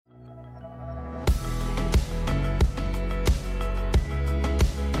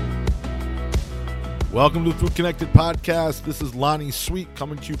Welcome to the Food Connected Podcast. This is Lonnie Sweet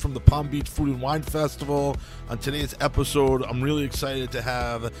coming to you from the Palm Beach Food and Wine Festival. On today's episode, I'm really excited to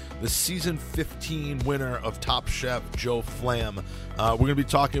have the season 15 winner of Top Chef, Joe Flamm. We're going to be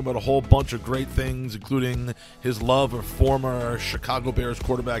talking about a whole bunch of great things, including his love of former Chicago Bears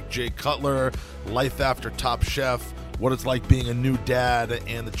quarterback Jay Cutler, life after Top Chef, what it's like being a new dad,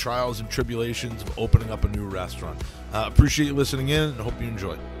 and the trials and tribulations of opening up a new restaurant. Appreciate you listening in and hope you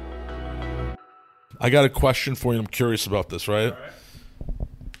enjoy. I got a question for you. I'm curious about this, right?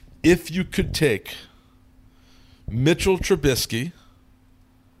 If you could take Mitchell Trubisky,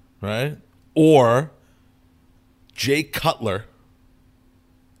 right, or Jay Cutler,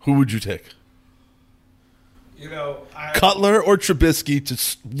 who would you take? Cutler or Trubisky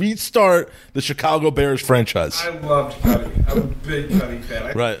to restart the Chicago Bears franchise? I loved Cuddy. I'm a big Cuddy fan.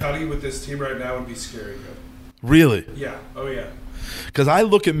 I Right. think Cuddy with this team right now would be scary good. Really? Yeah. Oh, yeah. Because I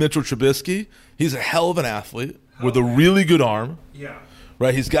look at Mitchell Trubisky, he's a hell of an athlete with a really good arm, Yeah.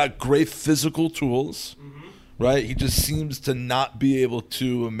 right? He's got great physical tools, right? He just seems to not be able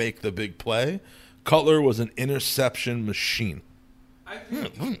to make the big play. Cutler was an interception machine, I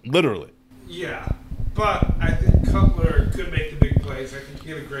think, literally. yeah. But I think Cutler could make the big plays. I think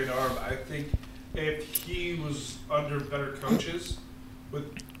he had a great arm. I think if he was under better coaches with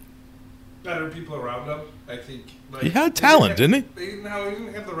better people around him, I think He had talent, didn't he? He didn't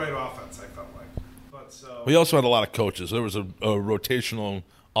have the right offense, I felt like. But so We also had a lot of coaches. There was a rotational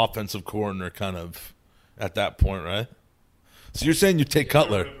offensive coordinator kind of at that point, right? So you're saying you take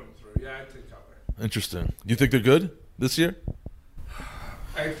Cutler. Yeah, I'd take Cutler. Interesting. You think they're good this year?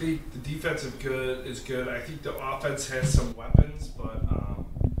 I think the defense is good. I think the offense has some weapons, but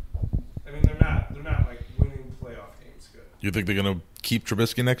I mean they're not like winning playoff games good. You think they're going to keep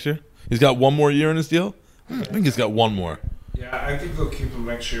Trubisky next year? He's got one more year in his deal? I think he's got one more. Yeah, I think they'll keep him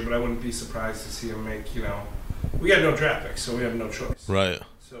next year, but I wouldn't be surprised to see him make, we got no draft picks, so we have no choice. Right.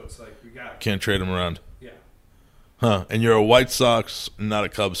 So it's like we got Can't trade him around. Yeah. Huh. And you're a White Sox, not a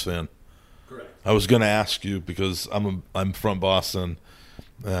Cubs fan. Correct. I was going to ask you because I'm from Boston,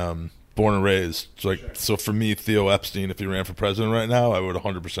 born and raised. Sure. So for me, Theo Epstein, if he ran for president right now, I would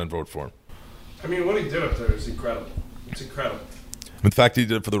 100% vote for him. I mean, what he did up there is incredible. It's incredible. In fact, he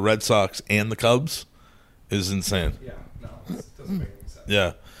did it for the Red Sox and the Cubs is insane. Yeah, no, it doesn't make any sense.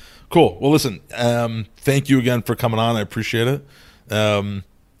 Yeah. Cool. Well, listen, thank you again for coming on. I appreciate it.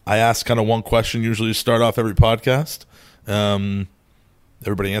 I ask kind of one question usually to start off every podcast.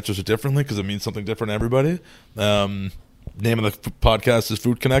 Everybody answers it differently because it means something different to everybody. Name of the podcast is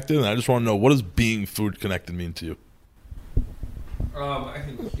Food Connected, and I just want to know, what does being food connected mean to you? I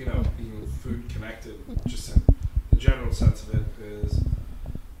think, being food connected, just in the general sense of it, is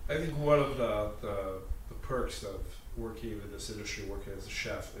I think one of the perks of working in this industry, working as a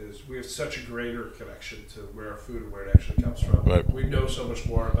chef, is we have such a greater connection to where our food and where it actually comes from. Right. We know so much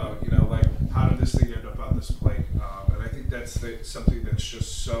more about, like, how did this thing end up on this plate? And I think that's something that's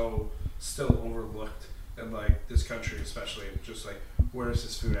just so still overlooked in, like, this country especially, and just, like, where is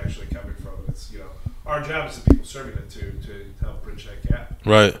this food actually coming from? And it's, our job is the people serving it to help bridge that gap.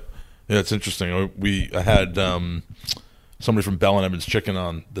 Right. Yeah, it's interesting. I had somebody from Bell & Evans Chicken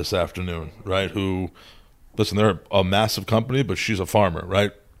on this afternoon, right, who, listen, they're a massive company, but she's a farmer,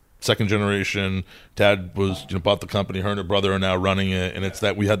 right? Second generation. Dad was, bought the company. Her and her brother are now running it. And it's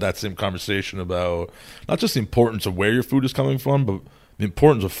that we had that same conversation about not just the importance of where your food is coming from, but the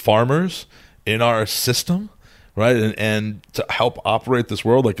importance of farmers in our system, right? And to help operate this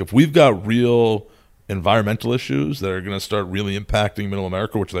world. Like, if we've got real environmental issues that are going to start really impacting middle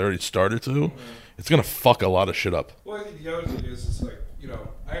America, which they already started to, it's going to fuck a lot of shit up. Well, I think the other thing is, it's like,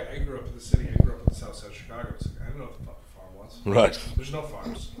 I grew up in the city. I grew up in the south side of Chicago. It's like, I don't know what the fuck a farm was. Right. There's no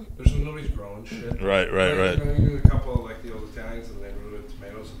farms. Nobody's growing shit. Right. You knew a couple of, like, the old Italians in the neighborhood with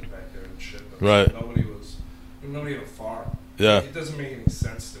tomatoes in the backyard and shit. But Right. Nobody had a farm. Yeah. Like, it doesn't make any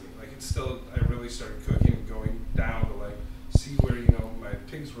sense to me. Like, it's still, I really started cooking and going down to, like, see where, my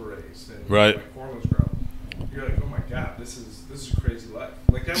pigs were raised and Right. my corn was grown. You're like, oh my God, this is a crazy life.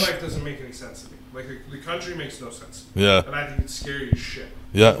 Like, that life doesn't make any sense to me. Like, the country makes no sense. Yeah. And I think it's scary as shit.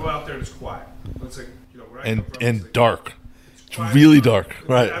 Yeah. You go out there and it's quiet. It's like, where I And come from, it's like, dark. It's quiet really and dark. If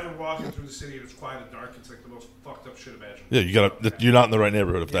Right. you're ever walking through the city and it's quiet and dark, it's like the most fucked up shit imaginable. Yeah, you're not in the right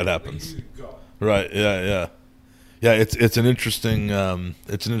neighborhood if that happens. Like, you go. Right. Yeah. It's an interesting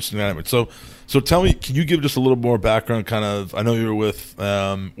dynamic. So tell me, can you give just a little more background? Kind of, I know you were with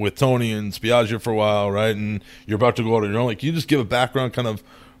Tony and Spiaggia for a while, right? And you're about to go out on your own. Like, can you just give a background, kind of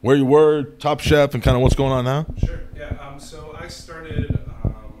where you were, Top Chef, and kind of what's going on now? Sure. Yeah. So I started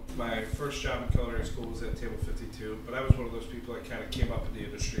my first job in culinary school was at Table 52, but I was one of those people that kind of came up in the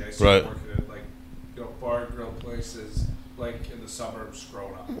industry. I started working at, like, bar and grill places like in the suburbs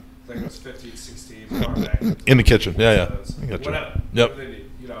growing up. I think it was 15, 16, bar back In the kitchen, yeah. I gotcha. Whatever. Yep. Whatever they need,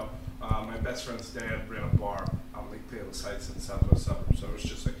 my best friend's dad ran a bar on Lake Palos Heights in the southwest suburbs. So it was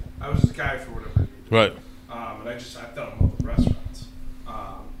just like, I was just a guy for whatever he needed. Right. And I fell in love with restaurants.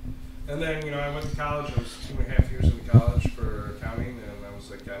 And then, I went to college. I was 2.5 years in college for accounting, and I was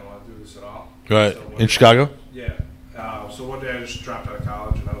like, I don't want to do this at all. Right. So In Chicago? Yeah. So one day I just dropped out of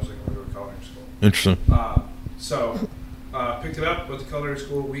college, and I was like, I'm going to go to culinary school. Interesting. So picked it up, went to culinary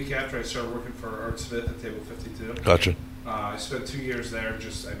school. A week after I started working for Art Smith at Table 52. Gotcha. I spent 2 years there,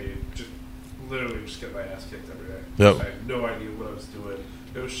 just literally just getting my ass kicked every day. Yep. I had no idea what I was doing.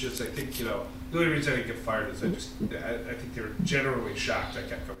 It was just, I think, the only reason I didn't get fired is I think they were generally shocked I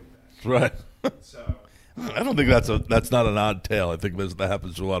kept coming back. Right. So I don't think that's not an odd tale. I think that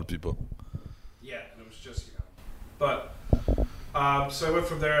happens to a lot of people. yeah, and it was just, But, so I went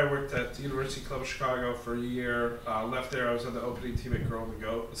from there. I worked at the University Club of Chicago for a year. Left there. I was on the opening team at Girl on the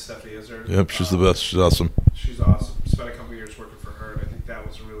Goat with Stephanie Izzard. Yep, she's the best. She's awesome. She's awesome. Spent a couple years working for her, and I think that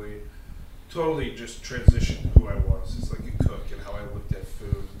was really totally just transitioned who I was as like a cook and how I looked at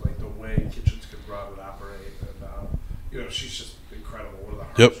food, like the way kitchens could run and operate. And she's just incredible. One of the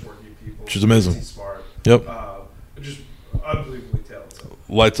hardest working people. She's amazing. She's smart. Yep. Just unbelievably talented.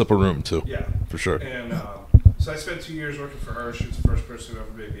 Lights up a room too. Yeah, for sure. And so I spent 2 years working for her. She was the first person who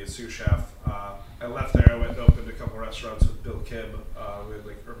ever made me a sous chef. I left there. I went and opened a couple restaurants with Bill Kibb. We had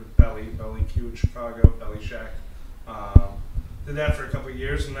like Urban Belly Q in Chicago, Belly Shack. Did that for a couple of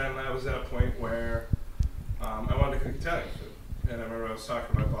years, and then I was at a point where I wanted to cook Italian food. And I remember I was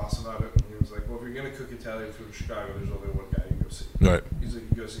talking to my boss about it, and he was like, well, if you're going to cook Italian food in Chicago, there's only one guy you go see. Right. He's like,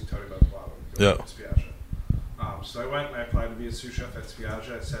 you go see Tony Montalbano. Yeah. Spiaggia. So I went and I applied to be a sous chef at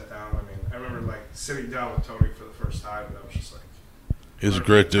Spiaggia. I sat down. I remember like sitting down with Tony for the first time, and I was just like, he was a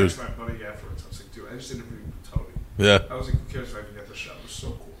great dude. I texted my buddy afterwards. I was like, dude, I just interviewed with Tony. Yeah. I was like, who cares if I can get the show? It was so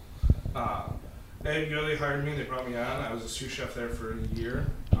cool. And they hired me. They brought me on. I was a sous chef there for a year.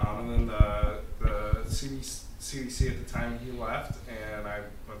 And then the CDC at the time, he left, and I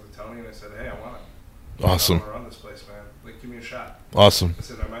went to Tony and I said, hey, I want it. Awesome. I want to run this place, man. Like, give me a shot. Awesome. I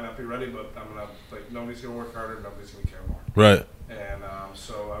said, I might not be ready, but I'm going to, nobody's going to work harder, nobody's going to care more. Right. And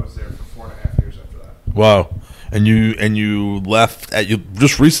so I was there for 4.5 years after that. Wow. And you left you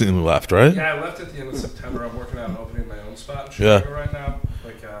just recently left, right? Yeah, I left at the end of September. I'm working on opening my own spot in Chicago right now,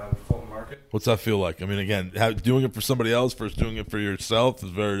 like Fulton Market. What's that feel like? I mean, again, doing it for somebody else versus doing it for yourself is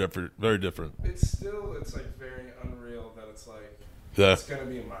very different. Very different. It's like very unreal that it's like it's gonna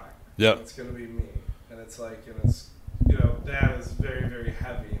be mine. Yeah. It's gonna be me, and it's like, and it's that is very, very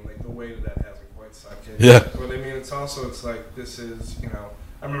heavy, and like the weight of that hasn't quite sunk in. Yeah. But I mean, it's like this is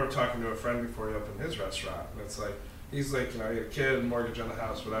I remember talking to a friend before he opened his restaurant, and it's like he's like he had a kid, and mortgage on the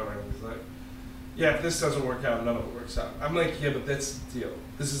house, whatever, and he's like, yeah, if this doesn't work out, none of it works out. I'm like, yeah, but that's the deal.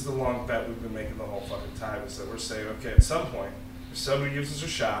 This is the long bet we've been making the whole fucking time, is that we're saying, okay, at some point, if somebody gives us a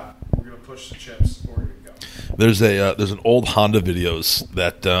shot, we're going to push the chips, and we're going to go. There's an old Honda videos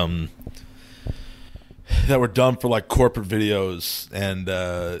that were done for like corporate videos, and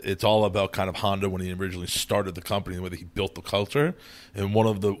it's all about kind of Honda when he originally started the company, the way that he built the culture. And one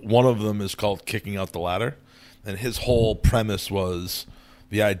of them is called Kicking Out the Ladder, and his whole premise was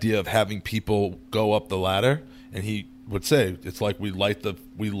the idea of having people go up the ladder, and he would say it's like we light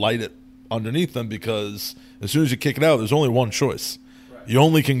it underneath them, because as soon as you kick it out, there's only one choice. Right. You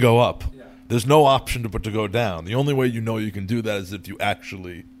only can go up. Yeah. There's no option to go down. The only way you know you can do that is if you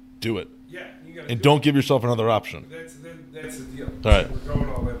actually do it. Yeah, you gotta and don't give yourself another option. That's the deal. All right. We're going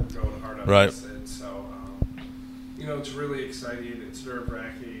all in. We're going hard on this. And so, it's really exciting. It's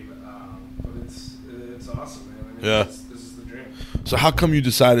nerve-wracking, but it's awesome, man. I mean, yeah. This is the dream. So how come you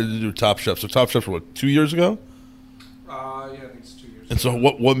decided to do Top Chef? So Top Chef for what, 2 years ago? Yeah, I think it's 2 years. And so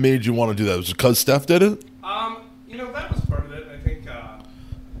what made you want to do that? Was it because Steph did it? That was part of it. I think.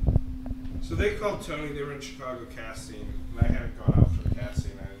 So they called Tony. They were in Chicago casting, and I hadn't gone out for the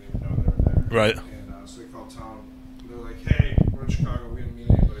casting. I didn't even know they were there. Right. And so they called Tom. They're like, "Hey, we're in Chicago. We didn't meet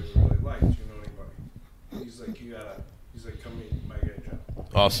anybody we really liked. Do you know anybody?" He's like, He's like, "Come meet my guy Joe."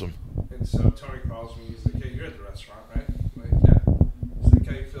 Awesome. And so Tony calls me. He's like, "Hey, you're at the restaurant, right?" I'm like, "Yeah." He's like,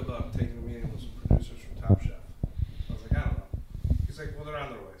 "How you feel about taking a meeting with some producers from Top Chef?" I was like, "I don't know." He's like, "Well, they're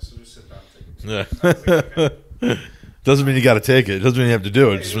on their way, so just sit down and take it." Yeah. I was like, "Okay." Doesn't mean you got to take it. It doesn't mean you have to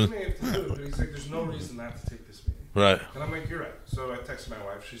do it. Yeah, doesn't mean you have to do it, but he's like, "There's no reason not to take this meeting." Right. And I'm like, "You're right." So I texted my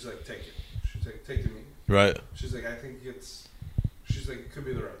wife. She's like, "Take it." She's like, "Take the meeting." Right. She's like, she's like, "It could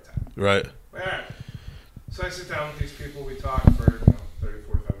be the right time." Right. All right. So I sit down with these people. We talk for 30,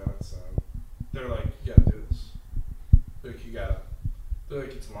 45 minutes. They're like, "You gotta do this. Like, you gotta." They're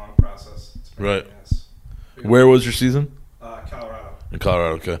like, "It's a long process. It's a pain in the ass. You know? Where was your season? Colorado. In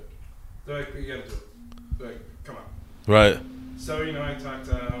Colorado, okay. They're like, you gotta do it. They're like, come on. Right. So, you know, I talked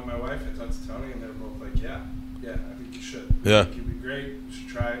to my wife, I talked to Tony, and they're both like, yeah, I think you should. Yeah. I think you'd be great, you should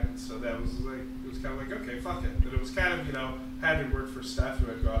try it. So that was like, it was kind of like, okay, fuck it. But it was kind of, you know, having worked for Steph who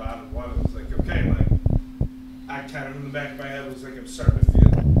had gone out and won, it was like, okay, like, I kind of in the back of my head was like, I'm starting to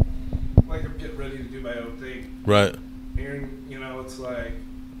feel like I'm getting ready to do my own thing. Right. And, you know, it's like,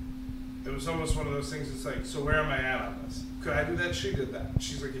 it was almost one of those things, it's like, so where am I at on this? Could I do that? She did that.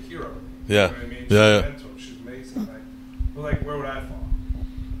 She's like a hero to me. Yeah. You know what I mean? She's Yeah, a yeah. mentor. She's amazing. Like, but like, where would I fall?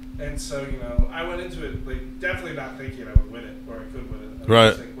 And so, you know, I went into it, like, definitely not thinking I would win it or I could win it. I Right.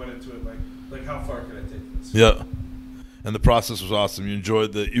 just, like, went into it like how far could I take this? Yeah. And the process was awesome. You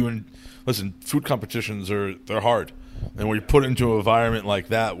enjoyed listen, food competitions they're hard. And when you put into an environment like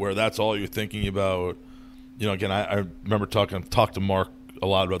that where that's all you're thinking about, you know, again, I remember talked to Mark a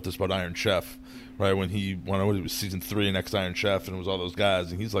lot about this, about Iron Chef, right? When it was season 3 Next Iron Chef, and it was all those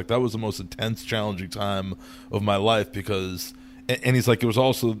guys, and he's like, that was the most intense, challenging time of my life because, and he's like, it was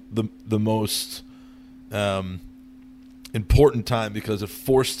also the most important time because it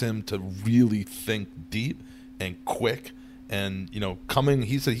forced him to really think deep and quick, and you know,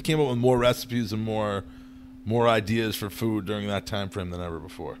 he said he came up with more recipes and more ideas for food during that time frame than ever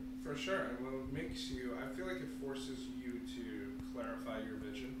before. For sure. And what it makes you, I feel like it forces you to clarify your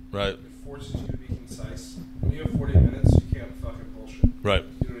vision. Right. It forces you to be concise. When you have 40 minutes, you can't fucking bullshit. Right.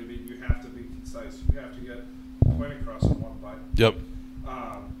 You know what I mean? You have to be concise. You have to get the point across in one bite. Yep.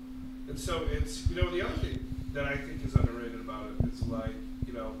 And so it's, you know, the other thing that I think is underrated about it is like,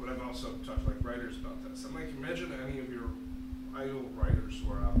 you know, but I've also talked to like writers about this. I'm like, imagine any of your idol writers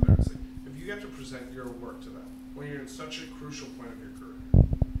who are out there. It's like, if you have to present your work to them when you're in such a crucial point of your career.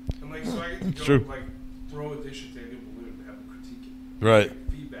 And like, so I get to go like throw a dish at Daniel Balloon and have him critique it. Right.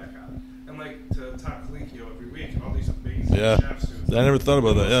 Get feedback on it. And like to Tom Colicchio every week and all these amazing Yeah. chefs. I never thought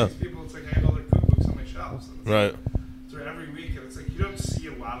about that, yeah. These people, it's like I have all their cookbooks on my shelves. And it's Right. Like, so every week, and it's like you don't see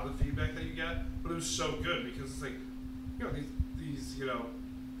a lot of the feedback that you get, but it was so good because it's like, you know, these you know,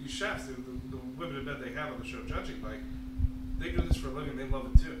 these chefs, the women in bed they have on the show judging, like they do this for a living, they love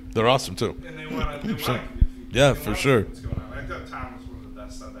it too. They're awesome too. And they want to give you feedback. Yeah, They for wanna sure. know what's going on. I thought Tom was one of the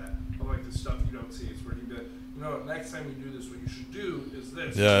best on that. Of like the stuff you don't see. It's where he'd be like, you know, next time you do this, what you should do is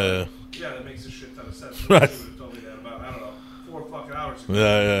this. Yeah. Yeah, that makes a shit ton of sense. Right. He would have told me that about, I don't know, 4 fucking hours ago.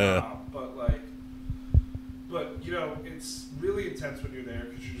 Yeah. But you know, it's really intense when you're there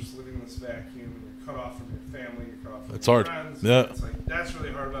because you're just living in this vacuum and you're cut off from your family, you're cut off from It's your hard. friends. Yeah. It's like, that's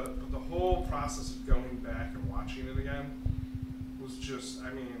really hard about it. But the whole process of going back and watching it again was just,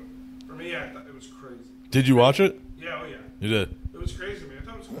 I mean, for me, I thought it was crazy. Did you watch it? Yeah, oh yeah. You did. It was crazy, man. I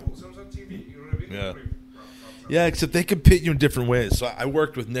thought it was cool. So it was on TV. You know what I mean? Yeah. Pretty rough. Yeah, except they can pit you in different ways. So I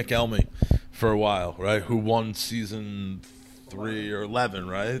worked with Nick Elmy for a while, right? Who won season 3 or 11,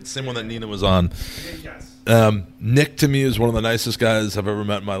 right? Same one that Nina was on. Yes. Nick to me is one of the nicest guys I've ever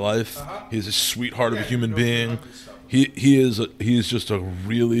met in my life. Uh-huh. He's a sweetheart of a human no, being. stuff. He is just a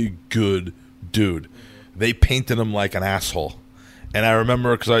really good dude. They painted him like an asshole. And I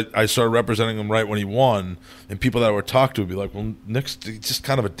remember because I started representing him right when he won, and people that I would talk to would be like, well, Nick's just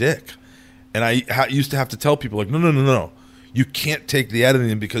kind of a dick. And I used to have to tell people, like, no. You can't take the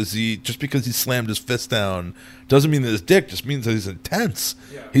editing because he slammed his fist down doesn't mean that he's a dick, just means that he's intense.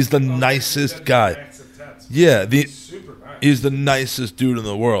 Yeah. He's the nicest guy. Yeah, Super nice. he's the nicest dude in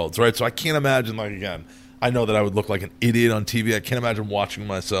the world, right? So I can't imagine, like, again, I know that I would look like an idiot on TV. I can't imagine watching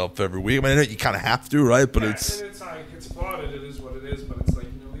myself every week. I mean, I know you kind of have to, right? But yeah, it's... And it's like, it's applauded, it is what it is, but it's like,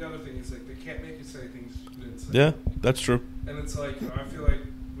 you know, the other thing is, like, they can't make you say things you didn't say. Yeah, that's true. And it's like, you know, I feel like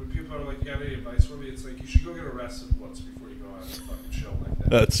when people are like, you got any advice for me? It's like, you should go get arrested once before you go on a fucking show like that.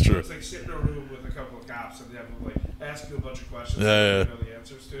 That's true. It's like sitting in a room with a couple of cops and they have them, like, ask you a bunch of questions Yeah, that yeah. you don't know the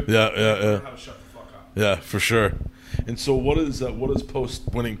answers to. Yeah. Learn how to shut the fuck up. Yeah, for sure. And so what is post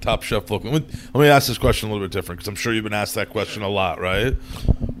winning Top Chef look like? Let me ask this question a little bit different because I'm sure you've been asked that question a lot, right?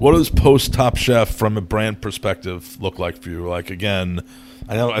 What does post Top Chef from a brand perspective look like for you? Like, again,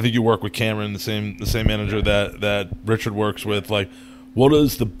 I think you work with Cameron, the same manager that Richard works with. Like, what do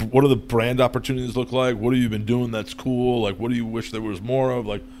the brand opportunities look like? What have you been doing that's cool? Like, what do you wish there was more of?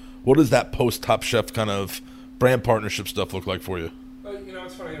 Like, what does that post Top Chef kind of brand partnership stuff look like for you? You know,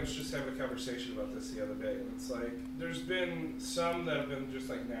 it's funny. I was just having a conversation about this the other day, and it's like there's been some that have been just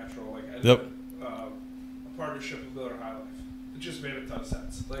like natural. Like I did a partnership with Miller High Life. It just made a ton of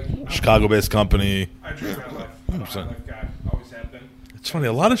sense. Like Chicago-based company. I drink High Life. I'm a High Life guy. Always have been. It's funny.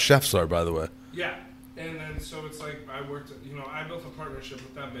 A lot of chefs are, by the way. Yeah, and then so it's like I built a partnership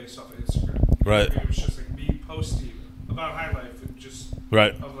with them based off of Instagram. Right. It was just like me posting about High Life and just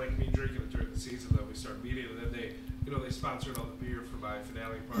Right. of like me drinking it during the season. Then we started meeting, and then they sponsored all the beer for my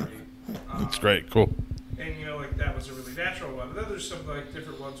finale party. That's great. Cool. And like that was a really natural one. And then there's some like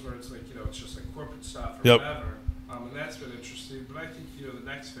different ones where it's like it's just like corporate stuff or Yep. whatever. And that's been interesting. But I think the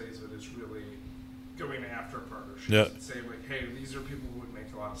next phase of it is really going after partnerships and saying like, hey, these are people who would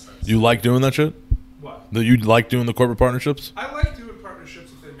make a lot of sense. You like doing that shit? What? That you like doing the corporate partnerships? I like doing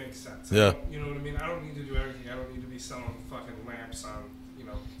partnerships if they make sense. Yeah. You know what I mean? I don't need to do everything. I don't need to be selling fucking lamps on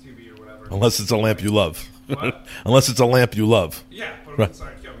TV or whatever. Unless it's a lamp you love. What? Unless it's a lamp you love. Yeah, but Right. it's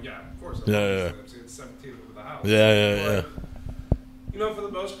like, of course. Yeah. It's 17 of the house. Yeah. But, for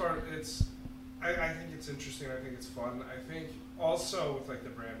the most part, I think it's interesting. I think it's fun. I think also with like the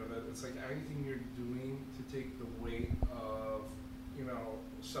brand of it, it's like anything you're doing to take the weight of,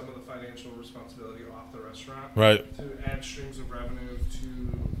 some of the financial responsibility off the restaurant. Right. To add streams of revenue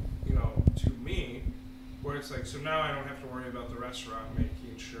to me, where it's like, so now I don't have to worry about the restaurant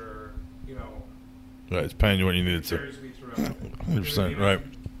making sure, Right. It's paying you what you need it it to. carries me through everything. 100%. Right.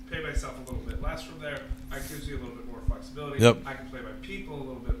 Pay myself a little bit less from there. I gives you a little bit more flexibility. Yep. I can play my people a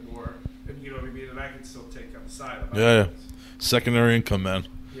little bit more, and you know what I mean. And I can still take on the side. Yeah. Secondary income, man.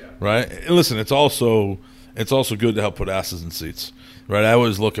 Yeah. Right. And listen, it's also good to help put asses in seats. Right. I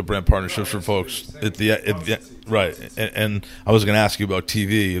always look at brand partnerships for folks right. And I was going to ask you about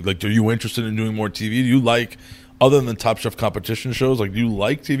TV. Like, are you interested in doing more TV? Do you like, other than Top Chef competition shows, like, do you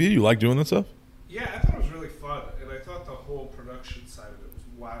like TV? Do you like doing that stuff? Yeah, I thought it was really fun, and I thought the whole production side of it was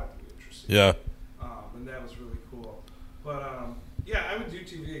wildly interesting. Yeah. And that was really cool. But yeah, I would do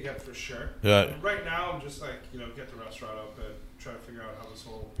TV again for sure. Yeah. Right now, I'm just like get the restaurant open, try to figure out how this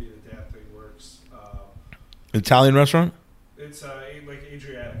whole Be the Dad thing works. Italian restaurant? It's like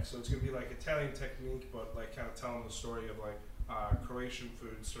Adriatic, so it's gonna be like Italian technique, but like kind of telling the story of like Croatian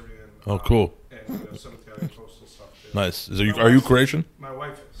food starting in. Oh, cool. And some Italian coastal stuff too. Nice. Are you Croatian? My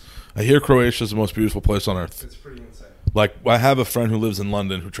wife is. I hear Croatia is the most beautiful place on earth. It's pretty insane. Like, I have a friend who lives in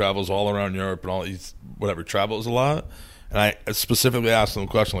London who travels all around Europe and he travels a lot. And I specifically asked him a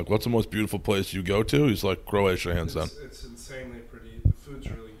question, like, what's the most beautiful place you go to? He's like, Croatia, hands down. It's insanely pretty. The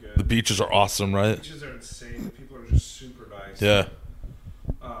food's really good. The beaches are awesome, right? The beaches are insane. The people are just super nice. Yeah.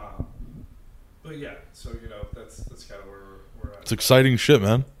 But yeah, so that's kind of where we're at. It's exciting shit,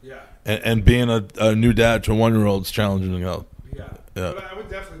 man. Yeah. And being a new dad to a 1-year-old is challenging out. Yeah. Yeah. But I would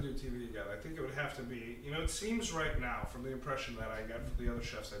definitely do TV again. I think it would have to be, it seems right now from the impression that I got from the other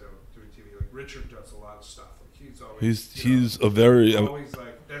chefs I know doing TV, like Richard does a lot of stuff. Like he's always he's a very always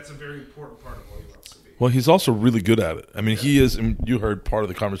like that's a very important part of what he wants to be. well, he's also really good at it. I mean, he is. And you heard part of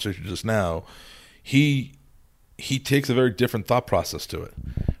the conversation just now. He takes a very different thought process to it,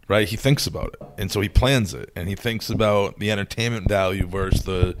 right? He thinks about it, and so he plans it, and he thinks about the entertainment value versus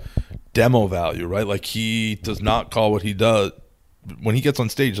the demo value, right? Like, he does not call what he does when he gets on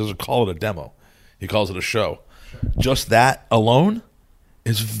stage. He doesn't call it a demo; he calls it a show. Sure. Just that alone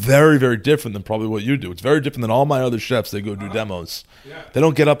is very, very different than probably what you do. It's very different than all my other chefs. They go do demos. Yeah. They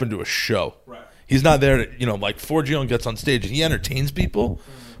don't get up and do a show. Right. He's not there to, like Forgione gets on stage and he entertains people,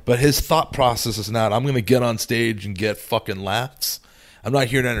 but his thought process is not, I'm going to get on stage and get fucking laughs. I'm not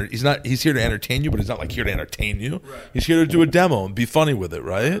here to he's here to entertain you, but he's not like here to entertain you. Right. He's here to do a demo and be funny with it,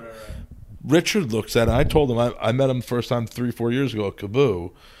 right? Right. Richard looks at it. I told him, I met him the first time 3-4 years ago at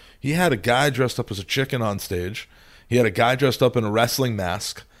Kaboo. He had a guy dressed up as a chicken on stage. He had a guy dressed up in a wrestling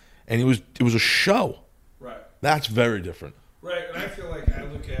mask, and it was a show. Right. That's very different. Right, and I feel like I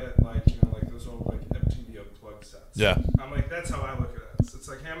look at it like like those old like MTV Unplugged sets. Yeah. I'm like, that's how I look at it. It's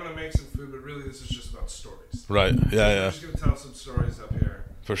like, hey, I'm gonna make some food, but really this is just about stories. Right. Yeah. I'm just gonna tell some stories up here.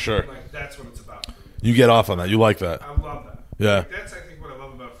 For sure. Like that's what it's about for me. You get off on that. You like that. I love that. Yeah. Like, that's I think what I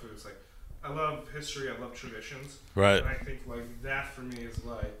love about food. It's like I love history. I love traditions. Right. And I think like that for me is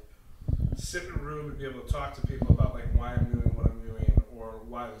like sit in a room and be able to talk to people about like why I'm doing what I'm doing, or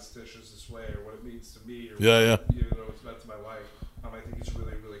why this dish is this way, or what it means to me, or what, it's meant to my life. I think it's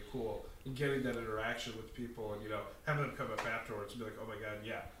really, really cool. And getting that interaction with people, and having them come up afterwards and be like, "Oh my god,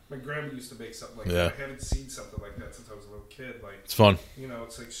 yeah, my grandma used to make something like that. I haven't seen something like that since I was a little kid." Like, it's fun.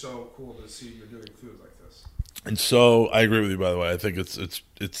 It's like so cool to see you're doing food like this. And so I agree with you. By the way, I think it's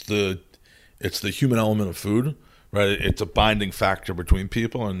the human element of food, right? It's a binding factor between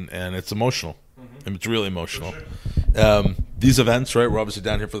people, and it's emotional. And it's really emotional. Sure. These events, right? We're obviously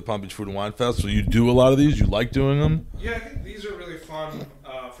down here for the Palm Beach Food and Wine Fest. So you do a lot of these. You like doing them? Yeah, I think these are really fun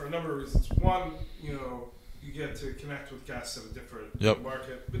for a number of reasons. One, you get to connect with guests in a different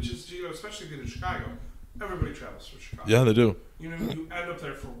market, which is, especially being in Chicago. Everybody travels from Chicago. Yeah, they do. You end up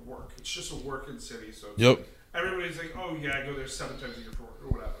there for work. It's just a working city, so yep. Like, everybody's like, oh yeah, I go there 7 times a year for work or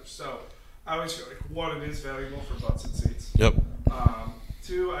whatever. So I always feel like, one, it is valuable for butts and seats. Yep.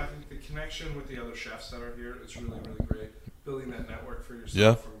 Two, I think the connection with the other chefs that are here is really, really great. Building that network for yourself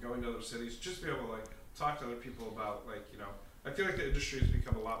Yeah. from going to other cities, just to be able to like talk to other people about like, you know, I feel like the industry has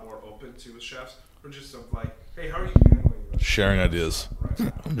become a lot more open to with chefs, or just of like, hey, how are you handling this? Sharing ideas. Right now?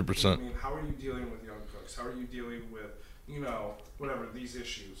 100%. I mean, how are you dealing with young cooks? How are you dealing with, you know, whatever these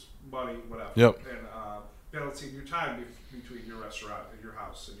issues, money, whatever. Yep. And balancing your time between your restaurant and your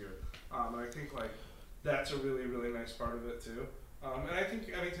house and your. And I think like that's a really, really nice part of it too. And I think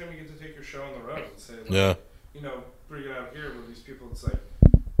anytime you get to take your show on the road and say, like, Yeah. you know, bring it out here with these people, it's like,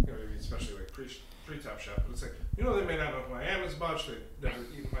 you know, especially like pre-Top Chef, but it's like, you know, they may not know who I am as much. They've never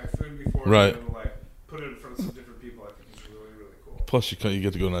eaten my food before. Right. And like put it in front of some different people. I think is really, really cool. Plus, you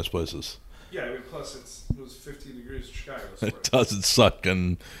get to go to nice places. Yeah, I mean, plus it was 50 degrees in Chicago. So It doesn't suck,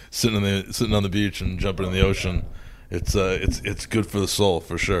 and sitting on the beach and jumping in the ocean, it's good for the soul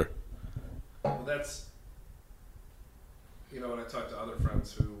for sure. Well, that's, you know, when I talk to other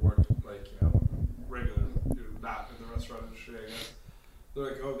friends who work like, you know, regular, not in the restaurant industry, I guess, they're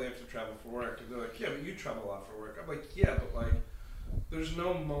like, oh, they have to travel for work, and they're like, yeah, but you travel a lot for work. I'm like, yeah, but like, there's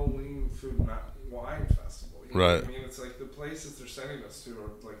no Moline Food Wine Festival. You know Right. what I mean? It's like the places they're sending us to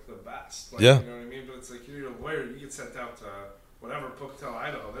are like the best. Like, Yeah. You know what I mean? But it's like you're a lawyer, you get sent out to whatever, Pocatello,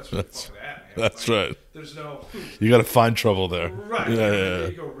 Idaho. That's where you're fucking at, man. That's like, right. There's no. You got to find trouble there. Right. Yeah.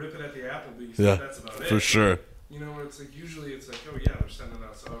 You go rip it at the Applebee's. Yeah. That's about it. For sure. You know, where it's like usually it's like, oh yeah, they're sending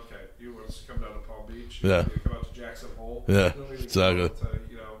us. Okay, you want us to come down to Palm Beach? Yeah. You come out to Jackson Hole. Yeah, Then we exactly. Go to,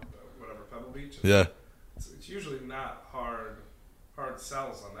 you know, whatever, Pebble Beach. Yeah. It's usually not hard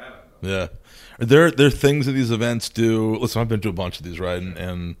sells on that end. Yeah. There are things that these events do. Listen, I've been to a bunch of these, right?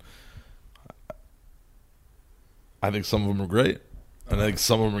 And I think some of them are great. And I think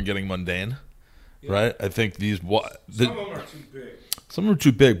some of them are getting mundane, Yeah. right? I think Some of them are too big. some of them are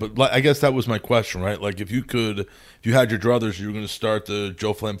too big, but like, I guess that was my question, right? Like if you had your druthers, you were going to start the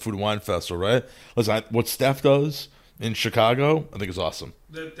Joe Flam Food and Wine Festival, right? Listen, what Steph does in Chicago, I think is awesome.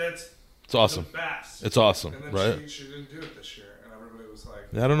 That's It's awesome. the best. It's awesome, And then right? she didn't do it this year, and everybody was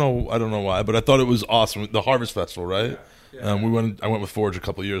like, I don't know why, but I thought it was awesome. The Harvest Festival, right? Yeah. I went with Forge a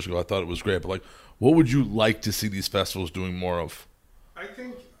couple of years ago. I thought it was great. But like, what would you like to see these festivals doing more of? I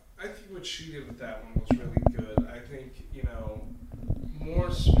think what she did with that one was really good. I think, you know, more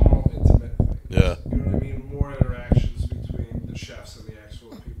small, intimate things. Yeah. You know what I mean? More interactions between the chefs and the actual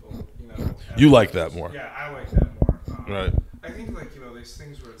people, you know. You like that more. Yeah, I like that more. Right. I think, like, you know, these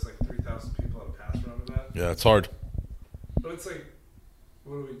things where it's like 3,000 people at a pass run event. Yeah, it's hard. But it's like,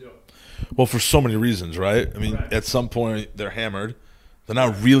 what are we doing? Well, for so many reasons, right? I mean, Right. at some point, they're hammered. They're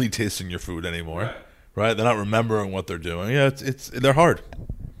not really tasting your food anymore, right? They're not remembering what they're doing. Yeah, they're hard.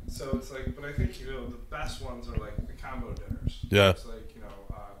 So it's like, but I think, you know, the best ones are like the combo dinners. Yeah. It's like, you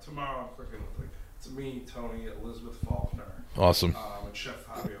know, tomorrow I'm cooking with, like, it's me, Tony, Elizabeth Faulkner. Awesome. And Chef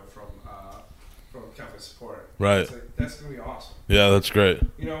Fabio from Cafe Support. Right. It's like, that's going to be awesome. Yeah, that's great.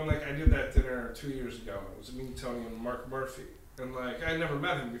 You know, and like I did that dinner 2 years ago. It was me, Tony, and Mark Murphy. And like I had never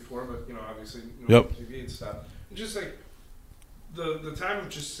met him before, but you know, obviously, you know, Yep. on TV and stuff. And just like the time of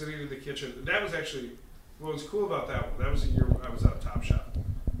just sitting in the kitchen. That was actually what was cool about that one. That was the year I was at Top Shop.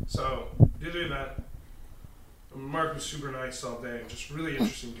 So did the event. Mark was super nice all day, just really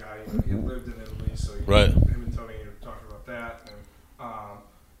interesting guy. You know, he had lived in Italy, so Right. him and Tony were talking about that,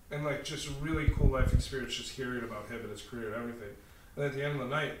 and like just a really cool life experience, just hearing about him and his career and everything. And at the end of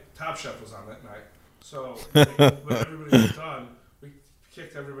the night, Top Chef was on that night. So when everybody was done, we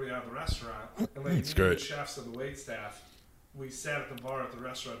kicked everybody out of the restaurant, and like That's the great. chefs and the wait staff, we sat at the bar at the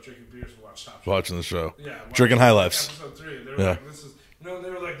restaurant drinking beers and watched Top Chef. Watching the show. Yeah, Drinking High Lifes. Episode 3. They were Yeah. like, "This is," you know, they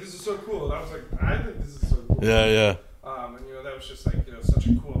were like, "This is so cool," and I was like, "I think this is so cool." Yeah, yeah. And you know, that was just like, you know, such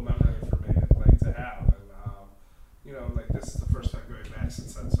a cool memory for me, like to have, and you know, like this is the first time going back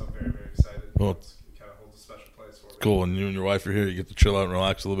since then, so I'm very, very excited. Well, It kind of holds a special place for me. Cool. And you and your wife are here. You get to chill out and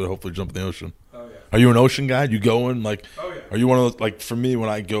relax a little bit. Hopefully, jump in the ocean. Oh yeah. Are you an ocean guy? You going like? Oh yeah. Are you one of those, like, for me, when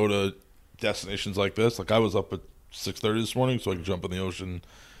I go to destinations like this, like I was up at 6:30 this morning so I could jump in the ocean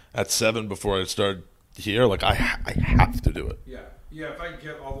at 7 before I started here. Like I have to do it. Yeah. Yeah. If I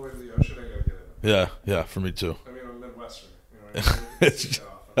get all the way to the ocean, I gotta get in. Yeah, yeah, for me too. I mean, I'm Midwestern. You know, I mean, It's-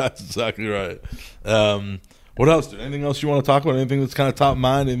 That's exactly right. What else, dude? Anything else you want to talk about? Anything that's kind of top of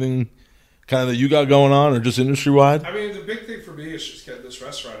mind? Anything kind of that you got going on, or just industry wide? I mean, the big thing for me is just getting this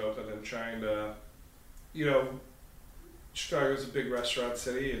restaurant open and trying to, you know, Chicago's a big restaurant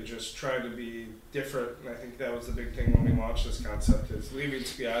city and just trying to be different. And I think that was the big thing when we launched this concept is leaving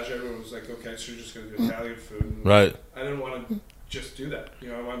Spiaggia, everyone was like, okay, so you're just going to do Italian food. And Right. I didn't want to just do that. You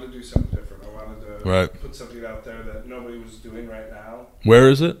know, I wanted to do something different. I wanted to Right. put something out there that nobody was doing right now. Where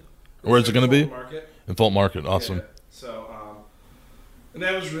is it? Where's it going to be? Market. In Fulton Market. Awesome. Yeah. So, and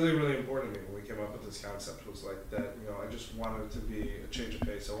that was really, really important to me when we came up with this concept. Was like that, I just wanted it to be a change of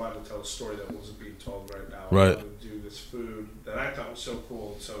pace. I wanted to tell a story that wasn't being told right now. Right. I wanted to do this food that I thought was so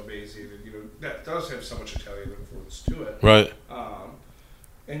cool and so amazing, and that does have so much Italian influence to it. Right.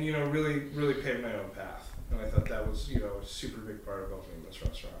 And really, really paved my own path. And I thought that was, a super big part of opening this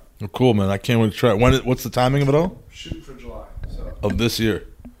restaurant. Well, cool, man. I can't wait to try it. What's the timing of it all? Shooting for July. So of this year.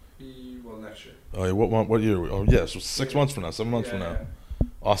 Next year. Oh, yeah. What year? Oh, yeah. So 6 months from now. 7 months from now. Yeah.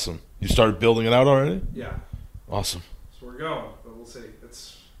 Awesome. You started building it out already? Yeah. Awesome. So we're going, but we'll see.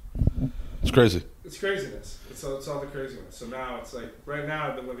 It's crazy. It's craziness. It's all the craziness. So now it's like, right now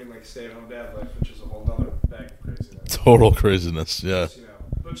I've been living like stay-at-home dad life, which is a whole nother bag of craziness. Total craziness, yeah.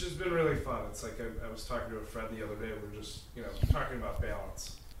 Which has been really fun. It's like I was talking to a friend the other day. We were just, talking about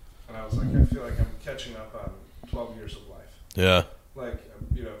balance. And I was like, I feel like I'm catching up on 12 years of life. Yeah. Like,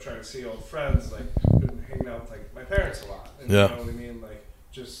 trying to see old friends, like, been hanging out with, like, my parents a lot. And, yeah. You know what I mean? Like,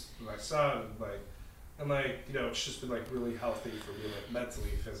 just my son, it's just been, like, really healthy for me, like,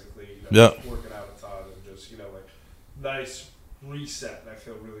 mentally, physically, yeah. Just working out a ton and just, like, nice reset. And I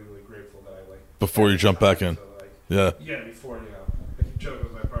feel really, really grateful that I, like... Before you jump back in. So, like, yeah. Yeah, before, I keep joking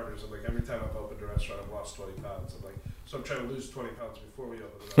with my partners. I'm like, every time I've opened a restaurant, I've lost 20 pounds. I'm like, so I'm trying to lose 20 pounds before we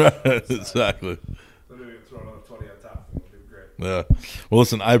open the restaurant. Exactly. So maybe throw another 20 on top. It'll be great. Yeah. Well,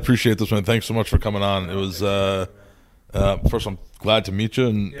 listen, I appreciate this, man. Thanks so much for coming on. It was, first, I'm glad to meet you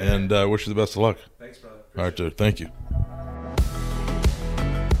and wish you the best of luck. Thanks, brother. All right, dude. Thank you.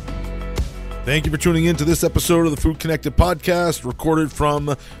 Thank you for tuning in to this episode of the Food Connected podcast, recorded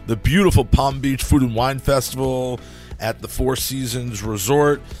from the beautiful Palm Beach Food and Wine Festival at the Four Seasons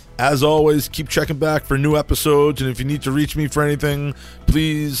Resort. As always, keep checking back for new episodes, and if you need to reach me for anything,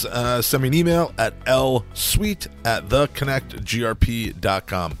 please send me an email at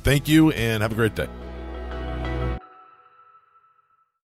lsweet@theconnectgrp.com. Thank you, and have a great day.